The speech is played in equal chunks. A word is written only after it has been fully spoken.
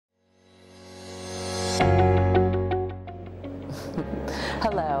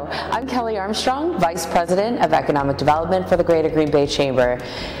Hello, I'm Kelly Armstrong, Vice President of Economic Development for the Greater Green Bay Chamber.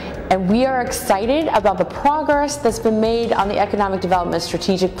 And we are excited about the progress that's been made on the Economic Development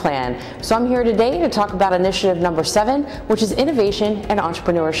Strategic Plan. So I'm here today to talk about initiative number 7, which is innovation and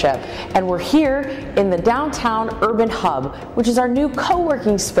entrepreneurship. And we're here in the downtown urban hub, which is our new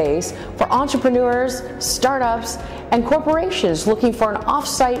co-working space for entrepreneurs, startups, and corporations looking for an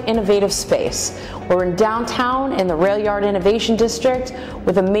off-site innovative space. We're in downtown in the Rail Yard Innovation District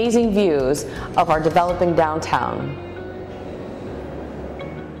with amazing views of our developing downtown.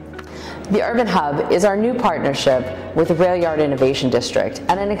 The Urban Hub is our new partnership with the Rail Yard Innovation District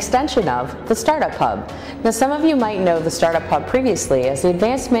and an extension of the Startup Hub. Now, some of you might know the Startup Hub previously as the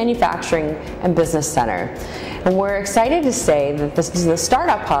Advanced Manufacturing and Business Center. And we're excited to say that the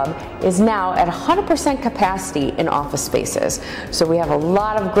Startup Hub is now at 100% capacity in office spaces. So we have a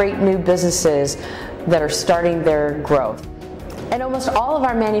lot of great new businesses that are starting their growth. And almost all of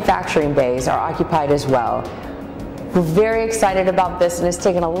our manufacturing bays are occupied as well. We're very excited about this, and it's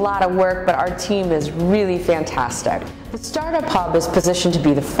taken a lot of work, but our team is really fantastic. The Startup Hub is positioned to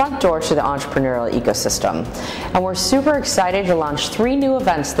be the front door to the entrepreneurial ecosystem, and we're super excited to launch 3 new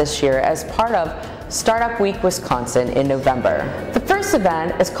events this year as part of Startup Week Wisconsin in November. The first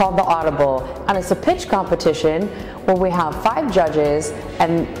event is called The Audible, and it's a pitch competition where we have 5 judges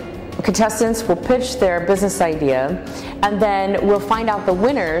and contestants will pitch their business idea, and then we'll find out the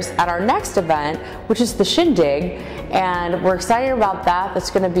winners at our next event, which is the Shindig, and we're excited about that. That's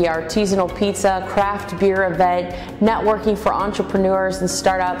going to be our artisanal pizza, craft beer event, networking for entrepreneurs and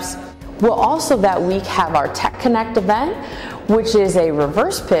startups. We'll also that week have our Tech Connect event, which is a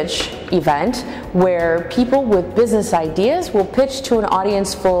reverse pitch event where people with business ideas will pitch to an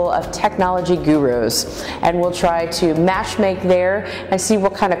audience full of technology gurus, and we'll try to matchmake there and see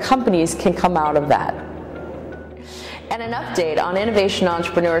what kind of companies can come out of that. And an update on innovation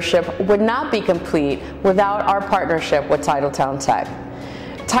entrepreneurship would not be complete without our partnership with Titletown Tech.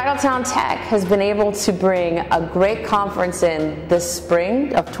 Titletown Tech has been able to bring a great conference in this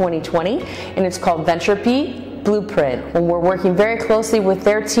spring of 2020, and it's called VentureBeat Blueprint. And we're working very closely with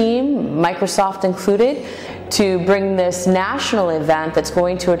their team, Microsoft included, to bring this national event that's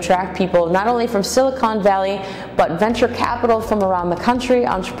going to attract people not only from Silicon Valley, but venture capital from around the country,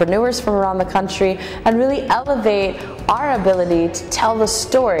 entrepreneurs from around the country, and really elevate our ability to tell the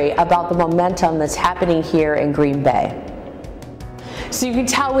story about the momentum that's happening here in Green Bay. So you can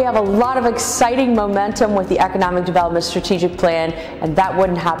tell we have a lot of exciting momentum with the Economic Development Strategic Plan, and that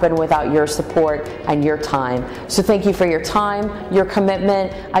wouldn't happen without your support and your time. So thank you for your time, your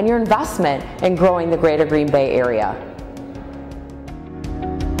commitment, and your investment in growing the Greater Green Bay area.